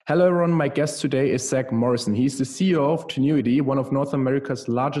Hello everyone, my guest today is Zach Morrison. He's the CEO of Tinuiti, one of North America's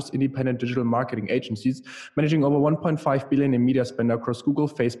largest independent digital marketing agencies, managing over 1.5 billion in media spend across Google,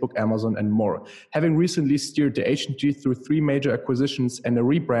 Facebook, Amazon, and more. Having recently steered the agency through 3 major acquisitions and a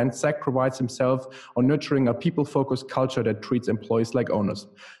rebrand, Zach provides himself on nurturing a people-focused culture that treats employees like owners.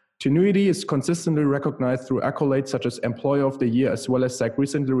 Tinuiti is consistently recognized through accolades such as Employer of the Year, as well as Zach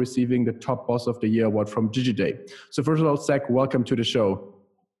recently receiving the Top Boss of the Year award from DigiDay. So first of all, Zach, welcome to the show.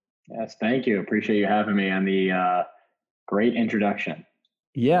 Yes, thank you. Appreciate you having me on the great introduction.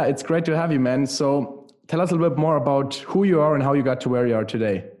 Yeah, it's great to have you, man. So tell us a little bit more about who you are and how you got to where you are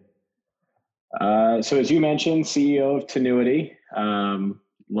today. So as you mentioned, CEO of Tinuiti,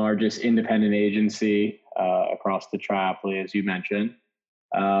 largest independent agency across the Triathlon, as you mentioned.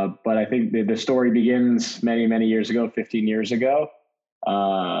 But I think the story begins many, many years ago, 15 years ago,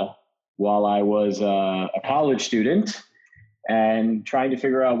 while I was a college student and trying to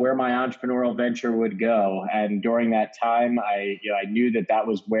figure out where my entrepreneurial venture would go. And during that time, I knew that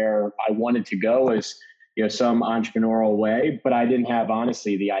was where I wanted to go, as some entrepreneurial way, but I didn't have,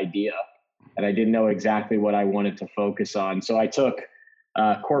 honestly, the idea, and I didn't know exactly what I wanted to focus on. So I took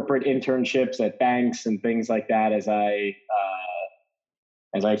corporate internships at banks and things like that as I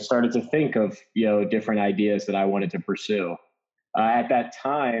started to think of different ideas that I wanted to pursue. At that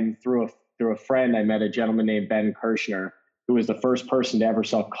time, through a friend, I met a gentleman named Ben Kirshner, who was the first person to ever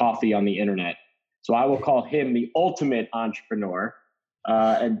sell coffee on the internet. So I will call him the ultimate entrepreneur.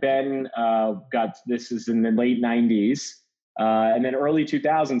 And Ben this is in the late 90s. And then early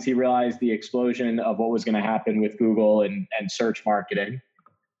 2000s, he realized the explosion of what was going to happen with Google and search marketing.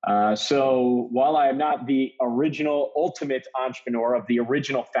 So while I am not the original ultimate entrepreneur of the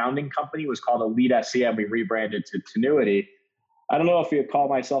original founding company, was called Elite SEM, we rebranded to Tinuiti. I don't know if you'd call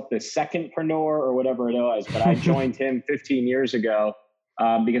myself the secondpreneur or whatever it was, but I joined him 15 years ago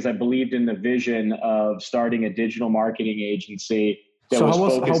because I believed in the vision of starting a digital marketing agency.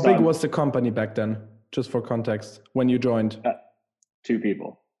 How big was the company back then, just for context, when you joined? 2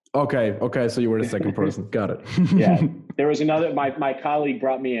 people. Okay. So you were the second person. Got it. Yeah. There was another, my colleague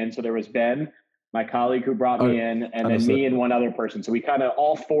brought me in. So there was Ben, my colleague, who brought me in, and then me and one other person. So we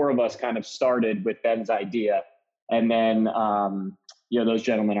all 4 of us kind of started with Ben's idea. And then, those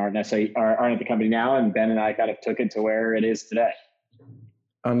gentlemen aren't at the company now, and Ben and I kind of took it to where it is today.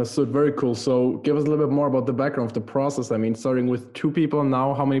 Understood. Very cool. So give us a little bit more about the background of the process. I mean, starting with 2 people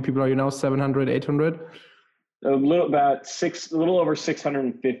now, how many people are you now? 700, 800? A little over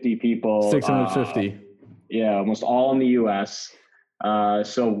 650 people. 650. Yeah, almost all in the US.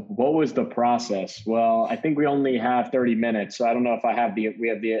 So what was the process? Well, I think we only have 30 minutes, so I don't know if we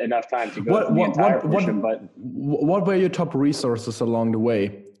have enough time to go through the entire portion. But what were your top resources along the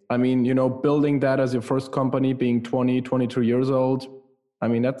way? I mean, building that as your first company, being 22 years old, I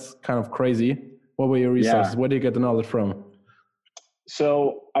mean, that's kind of crazy. What were your resources? Where did you get the knowledge from?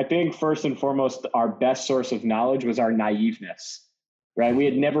 So I think first and foremost, our best source of knowledge was our naiveness, right? We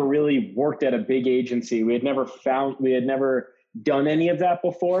had never really worked at a big agency. We had never done any of that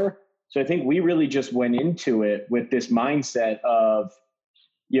before. So I think we really just went into it with this mindset of,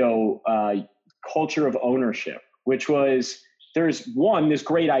 culture of ownership, which was, there's this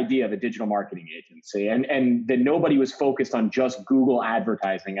great idea of a digital marketing agency, and that nobody was focused on just Google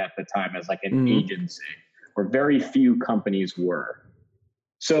advertising at the time as like an agency, or very few companies were.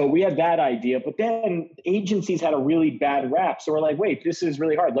 So we had that idea, but then agencies had a really bad rap. So we're like, wait, this is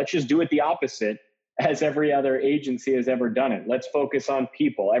really hard. Let's just do it the opposite as every other agency has ever done it. Let's focus on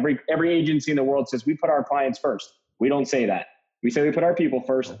people. Every agency in the world says we put our clients first. We don't say that. We say we put our people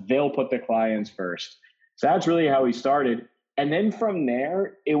first. They'll put the clients first. So that's really how we started. And then from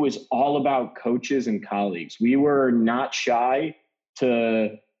there, it was all about coaches and colleagues. We were not shy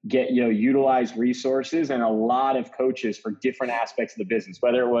to get, utilize resources and a lot of coaches for different aspects of the business,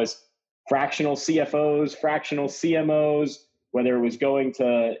 whether it was fractional CFOs, fractional CMOs, whether it was going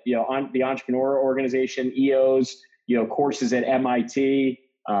to, on the entrepreneur organization, EOs, courses at MIT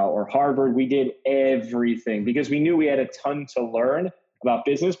or Harvard. We did everything because we knew we had a ton to learn about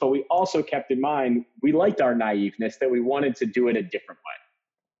business, but we also kept in mind, we liked our naiveness, that we wanted to do it a different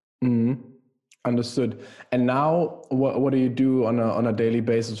way. Mm-hmm. Understood. And now what do you do on a daily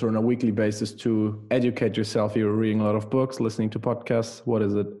basis or on a weekly basis to educate yourself? You're reading a lot of books, listening to podcasts. What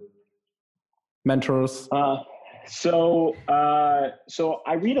is it? Mentors? So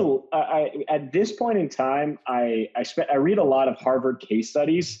I read at this point in time, I read a lot of Harvard case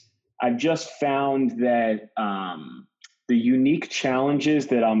studies. I've just found that the unique challenges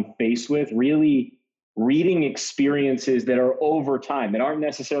that I'm faced with, really reading experiences that are over time, that aren't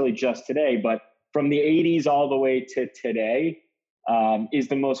necessarily just today, but from the 80s all the way to today, is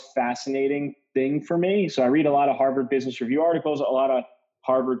the most fascinating thing for me. So I read a lot of Harvard Business Review articles, a lot of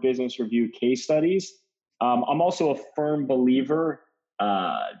Harvard Business Review case studies. I'm also a firm believer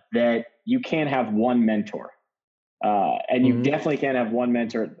that you can't have one mentor. And you definitely can't have one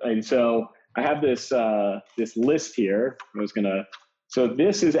mentor. And so I have this list here. So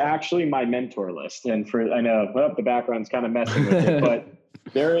this is actually my mentor list. And I know the background's kind of messing with it, but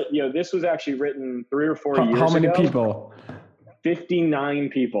this was actually written 3 or 4 years ago. How many people? 59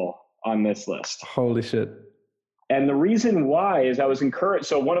 people on this list. Holy shit. And the reason why is I was encouraged.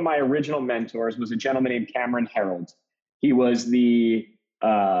 So one of my original mentors was a gentleman named Cameron Herold. He was the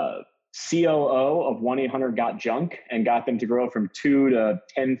COO of 1-800-GOT-JUNK and got them to grow from 2 to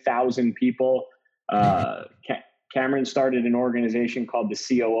 10,000 people. Cameron started an organization called the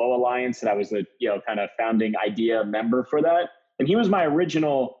COO Alliance that I was the kind of founding idea member for that. And he was my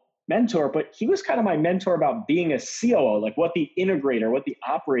original mentor, but he was kind of my mentor about being a COO, like what the integrator, what the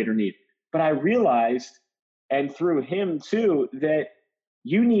operator need. But I realized, and through him too, that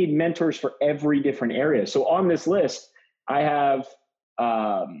you need mentors for every different area. So on this list, I have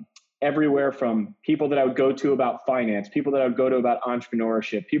everywhere from people that I would go to about finance, people that I would go to about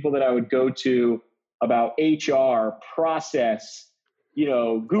entrepreneurship, people that I would go to about HR, process,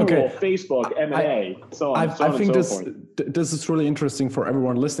 Google, Facebook, M&A, so on, I think and so forth. This is really interesting for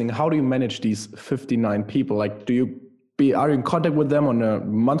everyone listening. How do you manage these 59 people? Like, are you in contact with them on a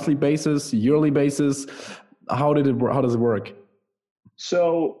monthly basis, yearly basis? How does it work?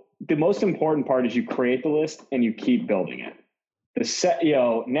 So the most important part is you create the list and you keep building it.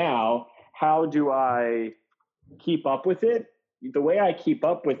 Now, how do I keep up with it? The way I keep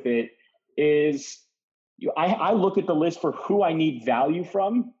up with it is I look at the list for who I need value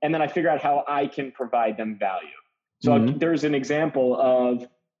from, and then I figure out how I can provide them value. So there's an example of,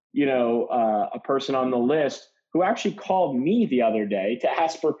 a person on the list who actually called me the other day to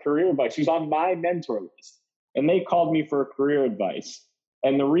ask for career advice. He's on my mentor list, and they called me for career advice.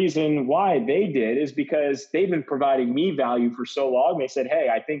 And the reason why they did is because they've been providing me value for so long. They said, hey,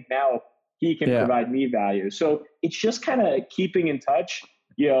 I think now he can provide me value. So it's just kind of keeping in touch,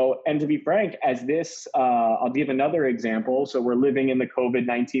 and to be frank, as this, I'll give another example. So we're living in the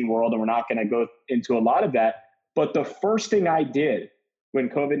COVID-19 world, and we're not going to go into a lot of that. But the first thing I did when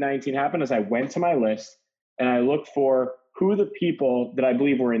COVID-19 happened is I went to my list and I looked for who the people that I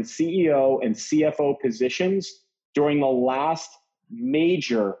believe were in CEO and CFO positions during the last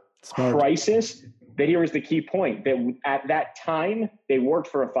major crisis. That here was the key point, that at that time they worked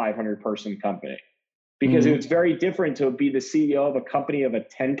for a 500-person company, because it's very different to be the CEO of a company, of a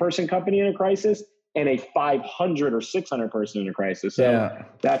 10-person company in a crisis, and a 500 or 600-person in a crisis. So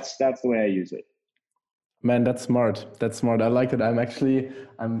that's the way I use it. Man, that's smart. I like it.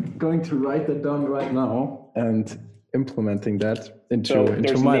 I'm going to write that down right now and implementing that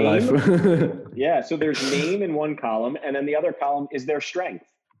into my life. So there's name in one column, and then the other column is their strength.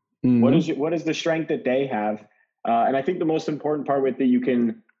 What is the strength that they have? And I think the most important part with that you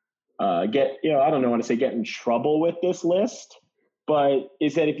can get, I don't want to say get in trouble with this list, but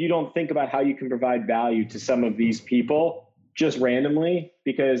is that if you don't think about how you can provide value to some of these people just randomly,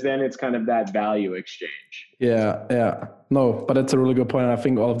 because then it's kind of that value exchange. Yeah. No, but that's a really good point. I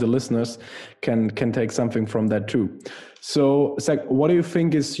think all of the listeners can take something from that too. So, Zach, what do you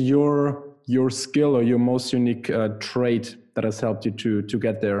think is your skill or your most unique trait that has helped you to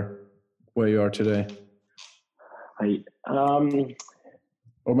get there where you are today?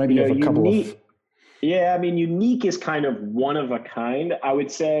 Or maybe you have a couple of. Yeah, unique is kind of one of a kind. I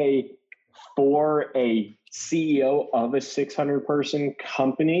would say for a CEO of a 600-person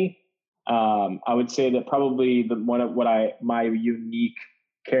company, I would say that probably my unique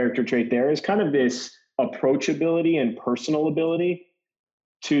character trait there is kind of this approachability and personal ability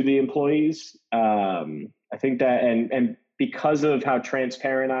to the employees. I think that, and because of how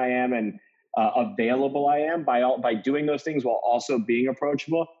transparent I am and available I am by doing those things while also being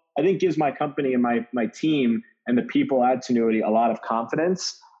approachable, I think gives my company and my team and the people at Tinuiti a lot of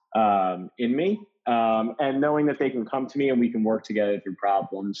confidence in me, and knowing that they can come to me and we can work together through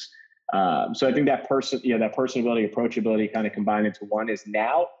problems. So I think that personability, approachability kind of combined into one is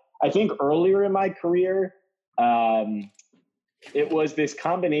now. I think earlier in my career, it was this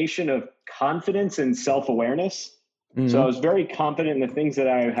combination of confidence and self-awareness. So I was very confident in the things that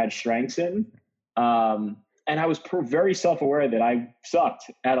I had strengths in. And I was very self-aware that I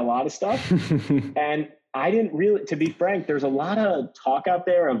sucked at a lot of stuff. And I didn't really, to be frank, there's a lot of talk out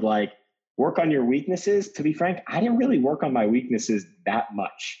there of like, work on your weaknesses. To be frank, I didn't really work on my weaknesses that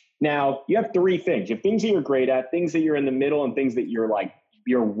much. Now, you have 3 things. You have things that you're great at, things that you're in the middle, and things that you're like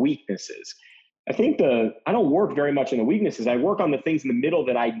your weaknesses. I think I don't work very much on the weaknesses. I work on the things in the middle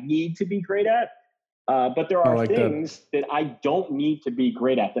that I need to be great at. But there I are like that. things that I don't need to be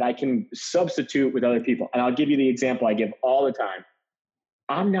great at that I can substitute with other people. And I'll give you the example I give all the time.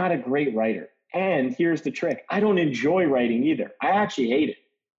 I'm not a great writer. And here's the trick. I don't enjoy writing either. I actually hate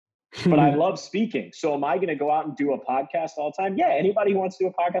it, but I love speaking. So am I going to go out and do a podcast all the time? Yeah. Anybody who wants to do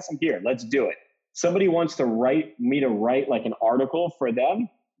a podcast, I'm here. Let's do it. Somebody wants to write like an article for them.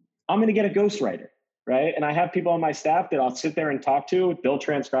 I'm going to get a ghostwriter, right? And I have people on my staff that I'll sit there and talk to. They'll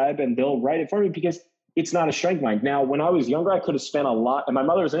transcribe and they'll write it for me because it's not a strength of mine. Now, when I was younger, I could have spent a lot, and my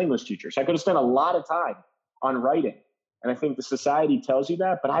mother was an English teacher, so I could have spent a lot of time on writing. And I think the society tells you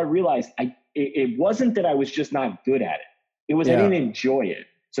that, but I realized it wasn't that I was just not good at it. It was I didn't enjoy it.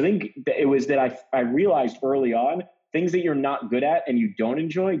 So I think it was that I realized early on, things that you're not good at and you don't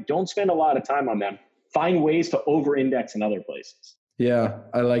enjoy, don't spend a lot of time on them. Find ways to over-index in other places. Yeah,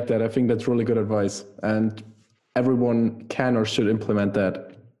 I like that. I think that's really good advice. And everyone can or should implement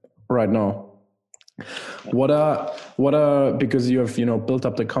that right now. What are because you have built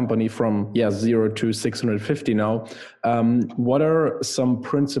up the company from 0 to 650 now. What are some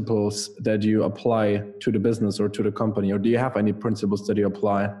principles that you apply to the business or to the company, or do you have any principles that you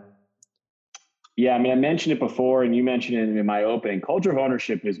apply? Yeah, I mean, I mentioned it before, and you mentioned it in my opening. Culture of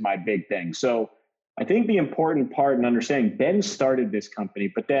ownership is my big thing. So I think the important part in understanding, Ben started this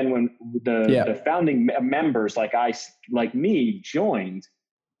company, but then when the founding members like me joined,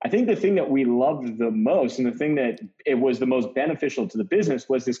 I think the thing that we loved the most and the thing that it was the most beneficial to the business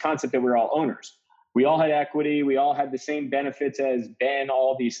was this concept that we're all owners. We all had equity. We all had the same benefits as Ben,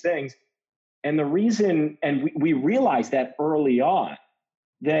 all these things. And the reason, and we realized that early on,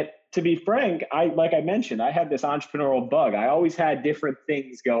 that to be frank, like I mentioned, I had this entrepreneurial bug. I always had different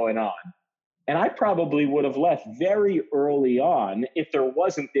things going on. And I probably would have left very early on if there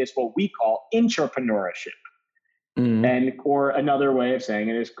wasn't this, what we call intrapreneurship. Or another way of saying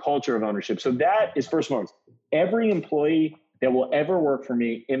it is culture of ownership. So that is first and foremost. Every employee that will ever work for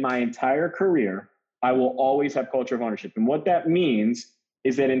me in my entire career, I will always have culture of ownership. And what that means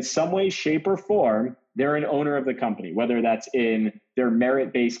is that in some way, shape, or form, they're an owner of the company, whether that's in their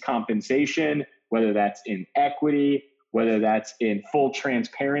merit-based compensation, whether that's in equity, whether that's in full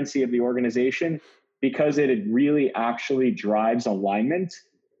transparency of the organization, because it really actually drives alignment.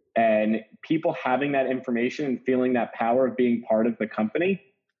 And people having that information and feeling that power of being part of the company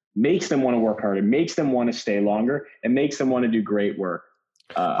makes them want to work harder, makes them want to stay longer, and makes them want to do great work.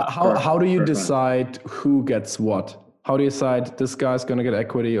 How do you decide who gets what? How do you decide this guy's going to get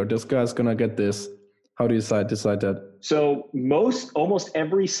equity or this guy's going to get this? How do you decide that? So almost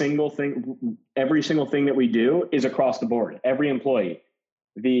every single thing that we do is across the board. Every employee,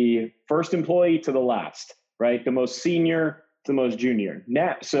 the first employee to the last, right? The most senior to the most junior.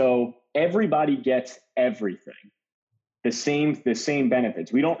 So everybody gets everything. The same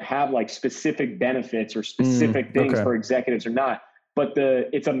benefits. We don't have like specific benefits or specific things for executives or not, but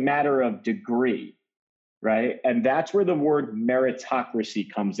it's a matter of degree, right? And that's where the word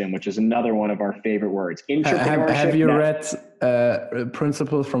meritocracy comes in, which is another one of our favorite words. Entrepreneurship. Have you read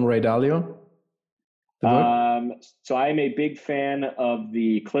Principles from Ray Dalio? So I am a big fan of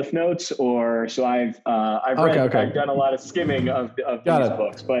the Cliff Notes, I've done a lot of skimming of these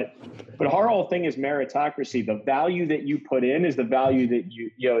books, but our whole thing is meritocracy. The value that you put in is the value that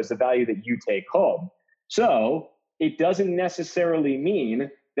you take home. So it doesn't necessarily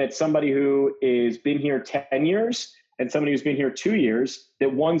mean that somebody who is been here 10 years and somebody who's been here 2 years,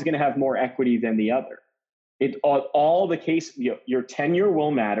 that one's going to have more equity than the other. All the case, your tenure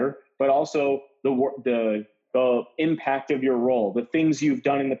will matter, but also the impact of your role, the things you've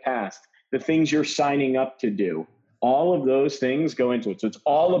done in the past, the things you're signing up to do, all of those things go into it. So it's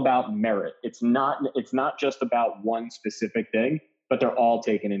all about merit. It's not just about one specific thing, but they're all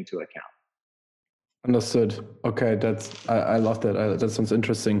taken into account. Understood. Okay, I love that. That sounds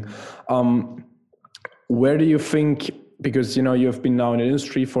interesting. Where do you think, because you've been now in the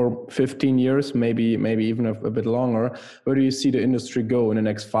industry for 15 years, maybe even a bit longer, where do you see the industry go in the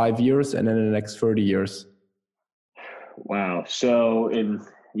next 5 years and then in the next 30 years? Wow. So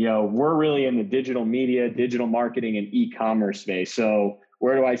we're really in the digital media, digital marketing, and e-commerce space. So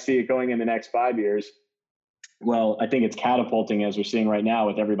where do I see it going in the next 5 years? Well, I think it's catapulting, as we're seeing right now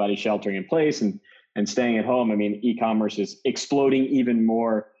with everybody sheltering in place and staying at home. I mean, e-commerce is exploding even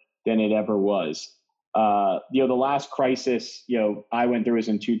more than it ever was. The last crisis, I went through was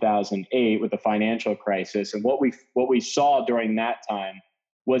in 2008 with the financial crisis. And what we saw during that time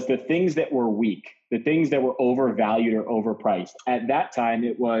was the things that were weak, the things that were overvalued or overpriced. At that time,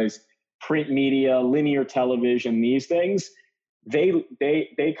 it was print media, linear television, these things.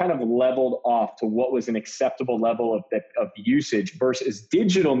 they kind of leveled off to what was an acceptable level of usage versus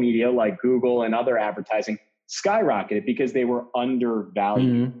digital media like Google and other advertising skyrocketed because they were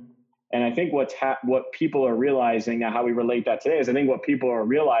undervalued. And I think what people are realizing now, how we relate that today is, I think what people are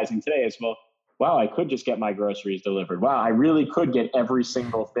realizing today is, well, wow, I could just get my groceries delivered. Wow, I really could get every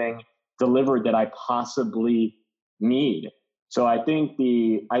single thing delivered that I possibly need. So I think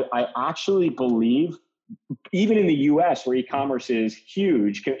I actually believe, even in the US where e-commerce is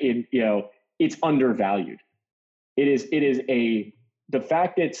huge, it's undervalued. The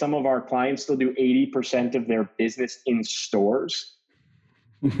fact that some of our clients still do 80% of their business in stores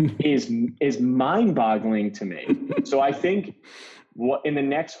is mind-boggling to me. So I think in the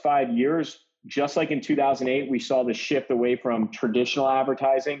next 5 years, just like in 2008, we saw the shift away from traditional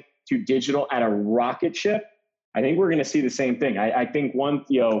advertising to digital at a rocket ship. I think we're going to see the same thing. I think when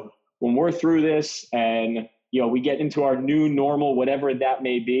we're through this and we get into our new normal, whatever that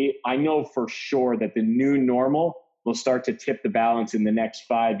may be, I know for sure that the new normal will start to tip the balance in the next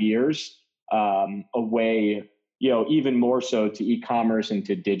 5 years away, even more so to e-commerce and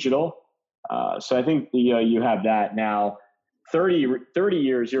to digital. So I think you have that now. 30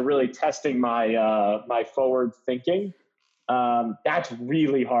 years, you're really testing my forward thinking. That's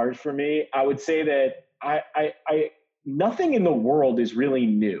really hard for me. I would say that I nothing in the world is really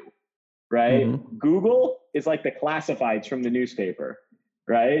new, right? Google is like the classifieds from the newspaper,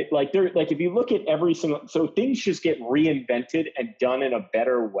 right? Like if you look at so things just get reinvented and done in a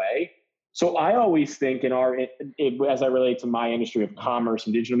better way. So I always think as I relate to my industry of commerce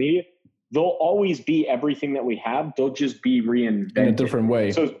and digital media, they'll always be everything that we have. They'll just be reinvented in a different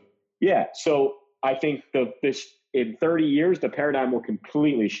way. So yeah. So I think in 30 years, the paradigm will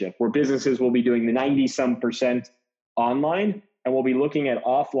completely shift, where businesses will be doing the 90-some% online, and we'll be looking at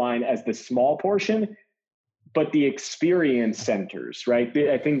offline as the small portion, but the experience centers, right?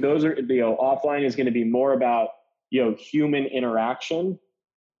 I think those are, offline is going to be more about, human interaction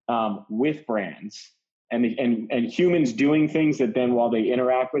with brands and humans doing things that then while they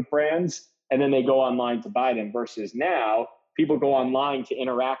interact with brands and then they go online to buy them, versus now people go online to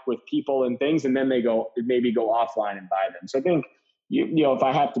interact with people and things, and then they maybe go offline and buy them. So I think, if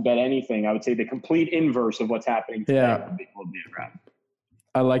I have to bet anything, I would say the complete inverse of what's happening today will be around.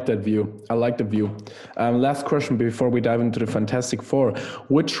 I like that view. Last question before we dive into the Fantastic Four.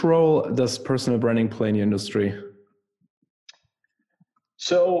 Which role does personal branding play in the industry?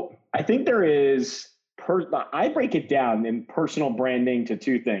 So I think there is, I break it down in personal branding to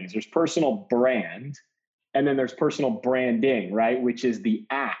two things. There's personal brand, and then there's personal branding, right? Which is the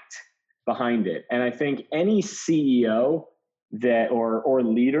act behind it. And I think any CEO or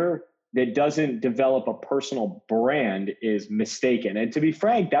leader that doesn't develop a personal brand is mistaken. And to be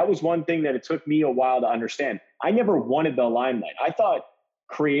frank, that was one thing that it took me a while to understand. I never wanted the limelight. I thought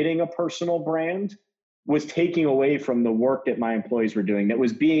creating a personal brand was taking away from the work that my employees were doing, that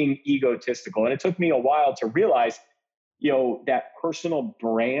was being egotistical. And it took me a while to realize, that personal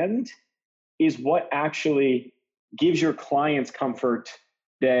brand is what actually gives your clients comfort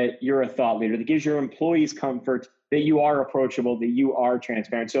that you're a thought leader, that gives your employees comfort that you are approachable, that you are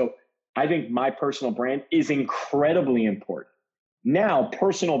transparent. So I think my personal brand is incredibly important. Now,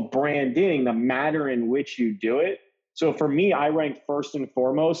 personal branding, the manner in which you do it. So for me, I rank first and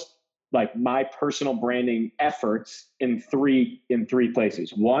foremost, like my personal branding efforts in three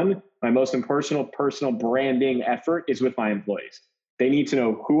places. One, my most personal branding effort is with my employees. They need to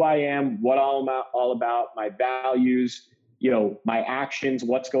know who I am, what I'm all about, my values, my actions,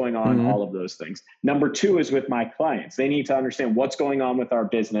 what's going on, all of those things. Number two is with my clients. They need to understand what's going on with our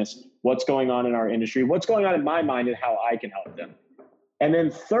business, what's going on in our industry, what's going on in my mind, and how I can help them. And then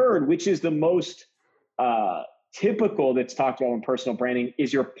third, which is the most typical that's talked about in personal branding,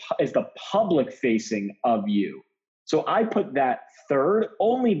 is the public facing of you. So I put that third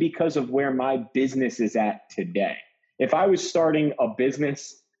only because of where my business is at today. If I was starting a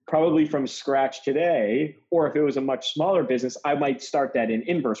business probably from scratch today, or if it was a much smaller business, I might start that in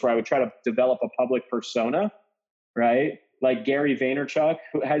inverse, where I would try to develop a public persona, right? Like Gary Vaynerchuk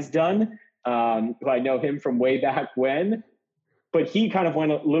has done, who I know him from way back when. But he kind of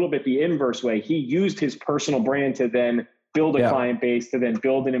went a little bit the inverse way. He used his personal brand to then build a client base, to then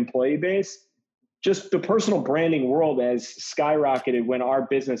build an employee base. Just the personal branding world has skyrocketed when our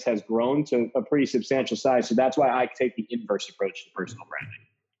business has grown to a pretty substantial size. So that's why I take the inverse approach to personal branding.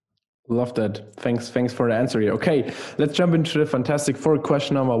 Love that. Thanks for the answer here. Okay, let's jump into the Fantastic Four.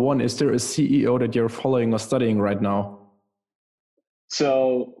 Question number one. Is there a CEO that you're following or studying right now?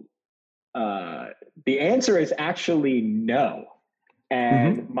 So the answer is actually no.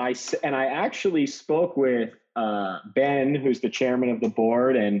 And I actually spoke with Ben, who's the chairman of the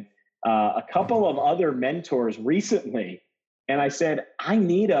board, and a couple of other mentors recently. And I said, I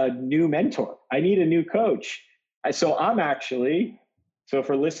need a new mentor. I need a new coach. So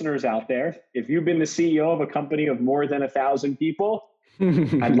for listeners out there, if you've been the CEO of a company of more than 1,000 people,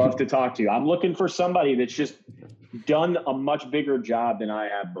 I'd love to talk to you. I'm looking for somebody that's just done a much bigger job than I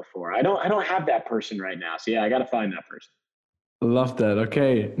have before. I don't have that person right now. So yeah, I got to find that person. Love that.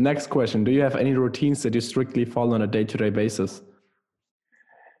 Okay. Next question. Do you have any routines that you strictly follow on a day-to-day basis?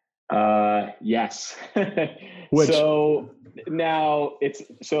 Yes. Which? So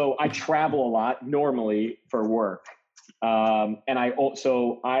I travel a lot normally for work. And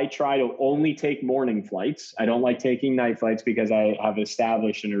I try to only take morning flights. I don't like taking night flights because I have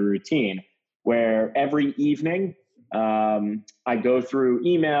established a routine where every evening, I go through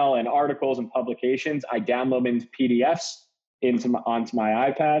email and articles and publications. I download into PDFs onto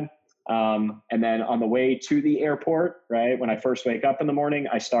my iPad. And then on the way to the airport, right, when I first wake up in the morning,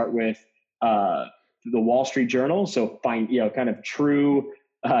 I start with the Wall Street Journal. So find, kind of true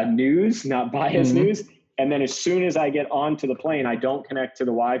news, not biased news. And then as soon as I get onto the plane, I don't connect to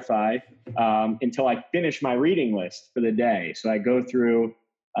the Wi-Fi until I finish my reading list for the day. So I go through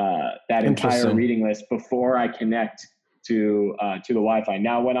that entire reading list before I connect to the Wi-Fi.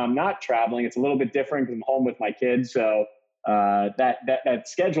 Now, when I'm not traveling, it's a little bit different because I'm home with my kids. So that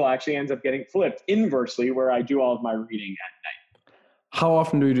schedule actually ends up getting flipped inversely, where I do all of my reading at night. How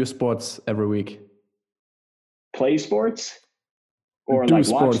often do you do sports every week? Play sports? Or do like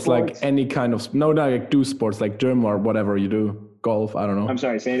sports, like any kind of, like do sports, like gym or whatever you do, golf, I don't know. I'm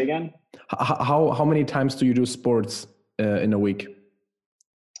sorry, say it again. How many times do you do sports in a week?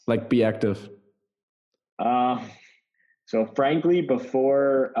 Like be active? So frankly,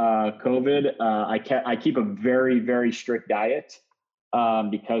 before COVID, I keep a very, very strict diet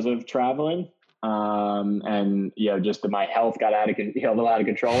because of traveling. And just my health got out of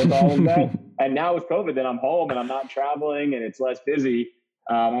control with all of that. And now with COVID, then I'm home and I'm not traveling and it's less busy.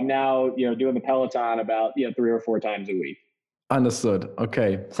 I'm now, doing the Peloton about 3 or 4 times a week. Understood.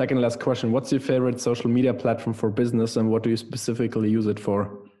 Okay. Second last question. What's your favorite social media platform for business and what do you specifically use it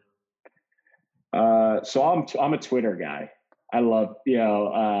for? So I'm a Twitter guy. I love,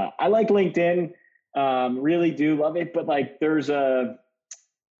 I like LinkedIn, really do love it, but like there's an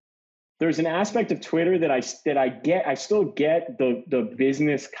aspect of Twitter that I still get the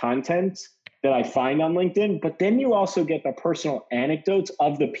business content that I find on LinkedIn, but then you also get the personal anecdotes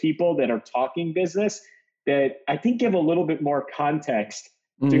of the people that are talking business that I think give a little bit more context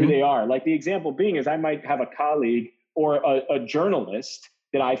to who they are. Like the example being is I might have a colleague or a journalist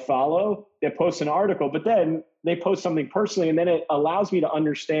that I follow that posts an article, but then they post something personally, and then it allows me to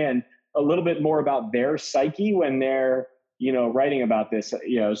understand a little bit more about their psyche when they're, writing about this,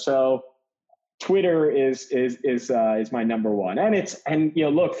 so Twitter is my number one. And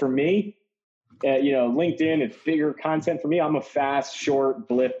look, for me, LinkedIn, it's bigger content for me. I'm a fast, short,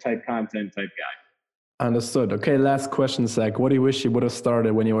 blip type content type guy. Understood. Okay. Last question, Zach. What do you wish you would have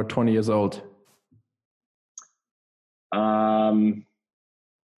started when you were 20 years old?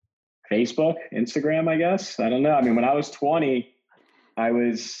 Facebook, Instagram, I guess. I don't know. I mean, when I was 20, I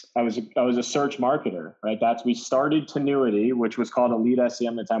was a search marketer, right? We started Tinuiti, which was called Elite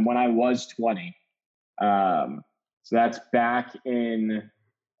SEM at the time when I was 20. So that's back in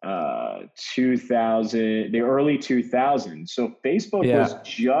 2000, the early 2000s. So Facebook was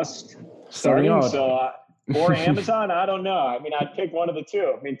just starting. Or Amazon, I don't know. I mean, I'd pick one of the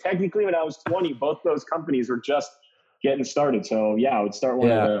two. I mean, technically when I was 20, both those companies were just getting started. So yeah, I would start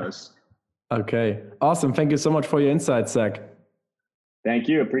one of those. Okay. Awesome. Thank you so much for your insights, Zach. Thank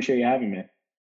you. Appreciate you having me.